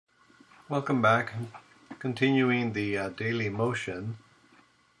Welcome back. Continuing the daily motion.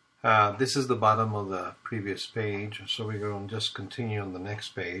 This is the bottom of the previous page, so we're going to just continue on the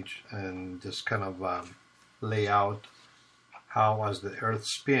next page and just kind of lay out how, as the Earth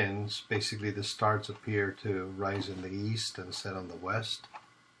spins, basically the stars appear to rise in the east and set on the west.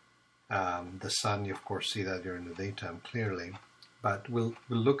 The sun, you of course see that during the daytime clearly, but we'll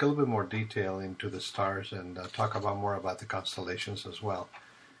look a little bit more detail into the stars and talk more about the constellations as well.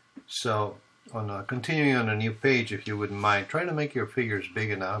 So, continuing on a new page, if you wouldn't mind, try to make your figures big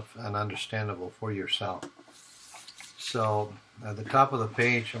enough and understandable for yourself. So, at the top of the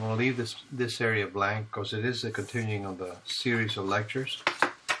page, I'm going to leave this area blank because it is a continuing of the series of lectures.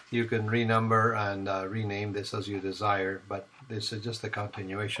 You can renumber and rename this as you desire, but this is just a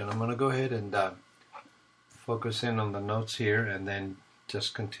continuation. I'm going to go ahead and focus in on the notes here and then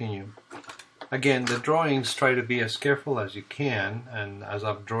just continue. Again, the drawings, try to be as careful as you can, and as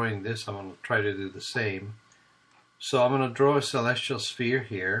I'm drawing this, I'm going to try to do the same. So I'm going to draw a celestial sphere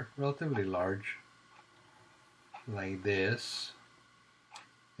here, relatively large, like this.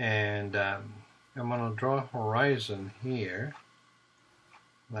 And I'm going to draw a horizon here,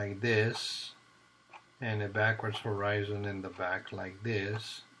 like this, and a backwards horizon in the back, like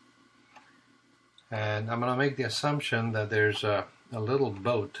this. And I'm going to make the assumption that there's a little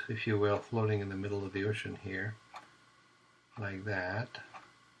boat, if you will, floating in the middle of the ocean here, like that.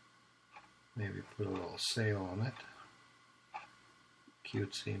 Maybe put a little sail on it.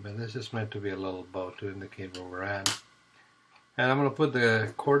 Cutesy, but this is meant to be a little boat to indicate where we're at. And I'm going to put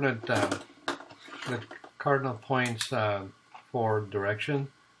the coordinate, the cardinal points for direction.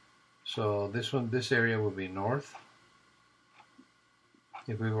 So this area will be north.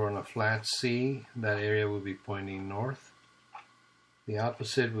 If we were on a flat sea, that area would be pointing north. The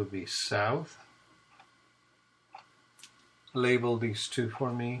opposite would be south. Label these two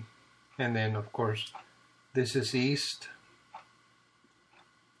for me. And then, of course, this is east.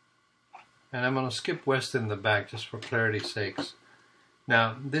 And I'm going to skip west in the back just for clarity's sakes.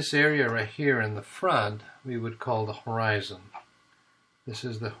 Now, this area right here in the front, we would call the horizon. This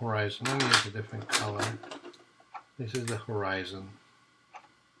is the horizon. Let me use a different color. This is the horizon.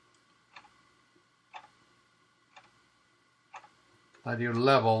 At your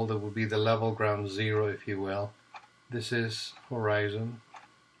level, that would be the level ground zero, if you will. This is horizon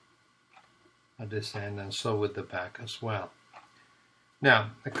at this end, and so with the back as well.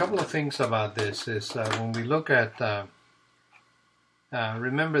 Now, a couple of things about this is when we look at,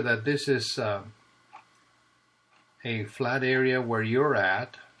 remember that this is a flat area where you're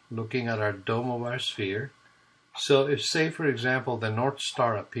at, looking at our dome of our sphere. So if, say, for example, the North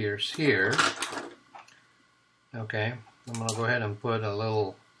Star appears here, okay, I'm going to go ahead and put a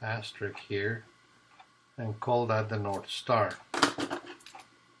little asterisk here and call that the North Star.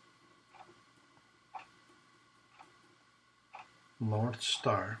 North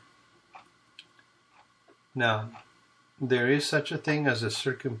Star. Now, there is such a thing as a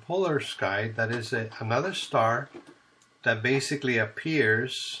circumpolar sky, that is another star that basically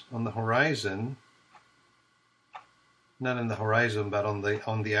appears on the horizon, not in the horizon, but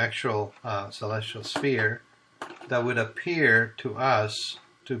on the actual celestial sphere, that would appear to us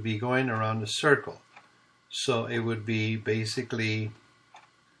to be going around a circle. So it would be basically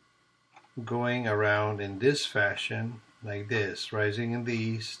going around in this fashion, like this, rising in the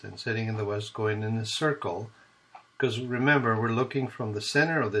east and setting in the west, going in a circle. Because remember, we're looking from the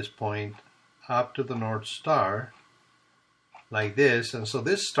center of this point up to the North Star, like this, and so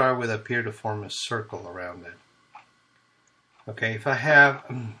this star would appear to form a circle around it. Okay, if I have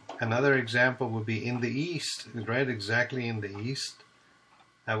another example, would be in the east, right exactly in the east,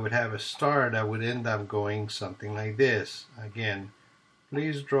 I would have a star that would end up going something like this. Again,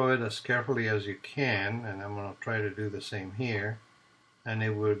 please draw it as carefully as you can, and I'm going to try to do the same here, and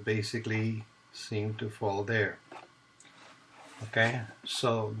it would basically seem to fall there. Okay,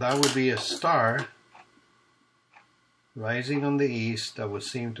 so that would be a star rising on the east that would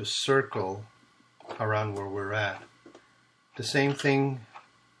seem to circle around where we're at. The same thing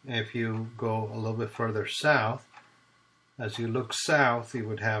if you go a little bit further south. As you look south, you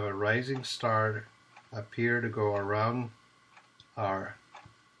would have a rising star appear to go around our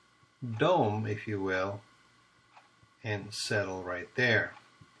dome, if you will, and settle right there.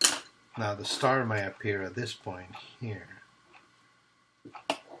 Now the star might appear at this point here.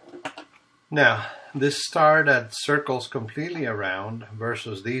 Now, this star that circles completely around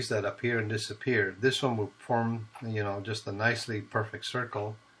versus these that appear and disappear, this one will form, just a nicely perfect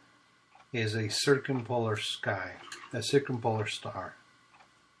circle, is a circumpolar sky, a circumpolar star.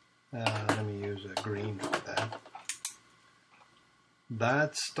 Let me use a green for that.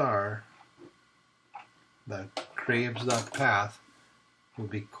 That star that creates that path will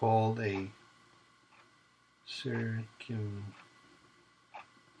be called a circumpolar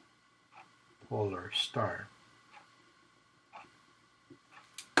star.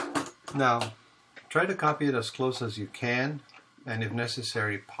 Now, try to copy it as close as you can, and if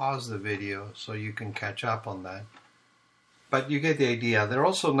necessary, pause the video so you can catch up on that. But you get the idea. They're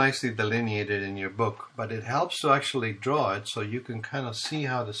also nicely delineated in your book, but it helps to actually draw it so you can kind of see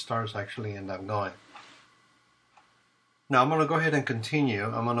how the stars actually end up going. Now I'm going to go ahead and continue.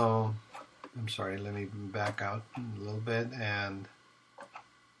 I'm sorry, let me back out a little bit, and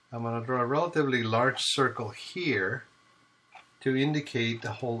I'm going to draw a relatively large circle here to indicate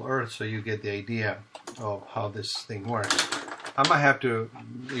the whole Earth so you get the idea of how this thing works. I might have to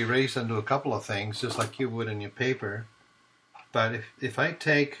erase and do a couple of things just like you would in your paper. But if I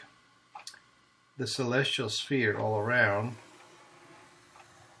take the celestial sphere all around,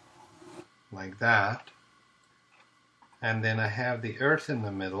 like that, and then I have the Earth in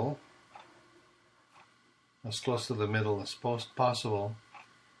the middle, as close to the middle as possible,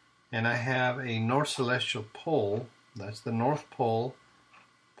 and I have a north celestial pole, that's the North Pole,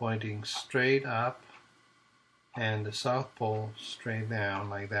 pointing straight up, and the South Pole straight down,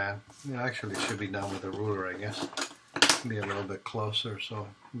 like that. It actually should be done with a ruler, I guess. Be a little bit closer, so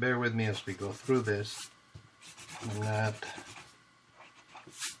bear with me as we go through this. I'm not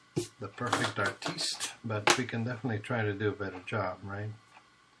the perfect artiste, but we can definitely try to do a better job, right?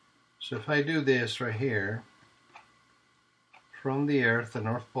 So if I do this right here, from the Earth, the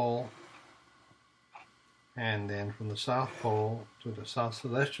North Pole, and then from the South Pole to the South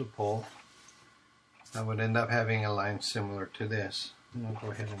Celestial Pole, I would end up having a line similar to this. I'll go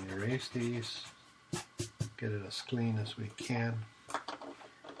ahead and erase these. Get it as clean as we can.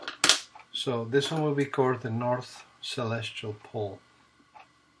 So this one will be called the North Celestial Pole.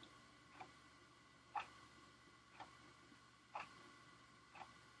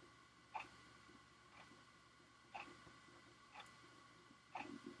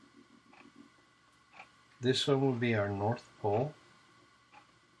 This one will be our North Pole.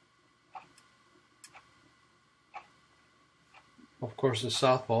 Of course, the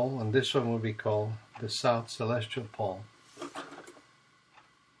South Pole, and this one will be called the South Celestial Pole.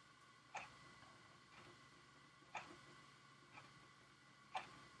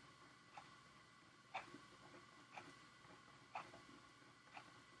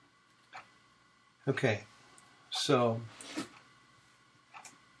 Okay, so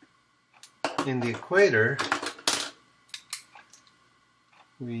in the equator,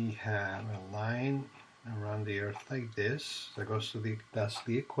 we have a line around the Earth like this that goes to that's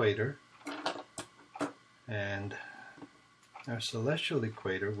the equator, and our celestial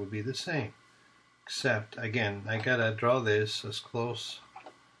equator would be the same, except again I gotta draw this as close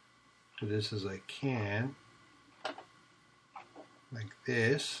to this as I can, like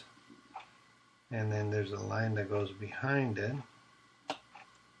this, and then there's a line that goes behind it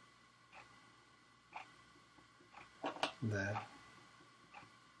that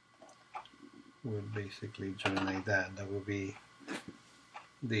would basically join like that. That would be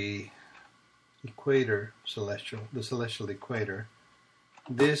the equator the celestial equator.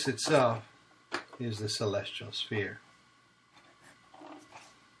 This itself is the celestial sphere.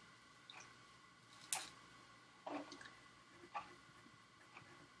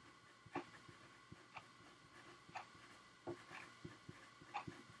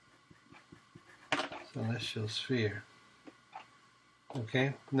 Celestial sphere.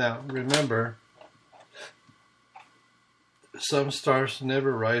 Okay, now remember, some stars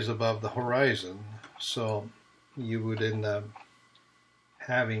never rise above the horizon, so you would end up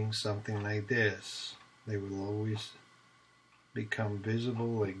having something like this. They will always become visible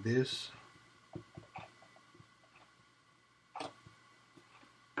like this.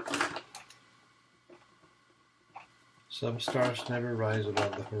 Some stars never rise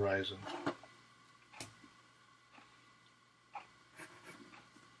above the horizon.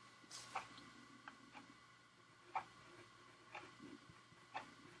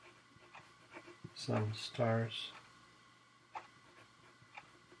 Some stars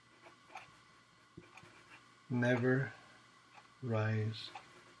never rise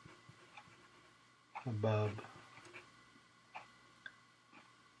above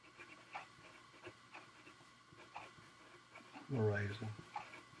horizon.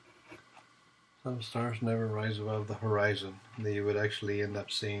 Some stars never rise above the horizon. You would actually end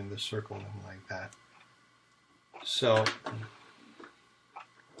up seeing the circle like that. So,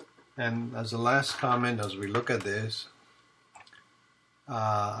 and as a last comment, as we look at this,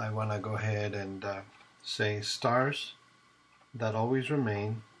 I want to go ahead and say stars that always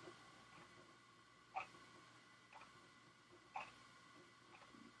remain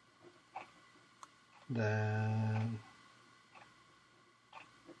that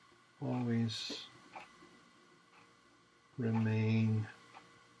always remain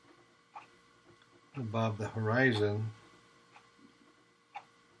above the horizon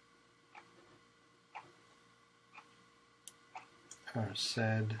are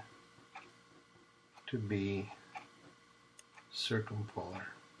said to be circumpolar.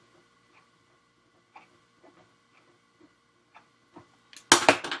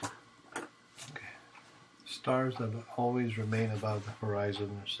 Okay. Stars that always remain above the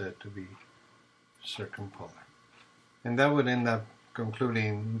horizon are said to be circumpolar. And that would end up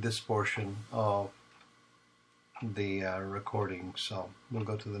concluding this portion of the recording. So we'll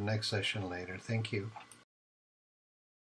go to the next session later. Thank you.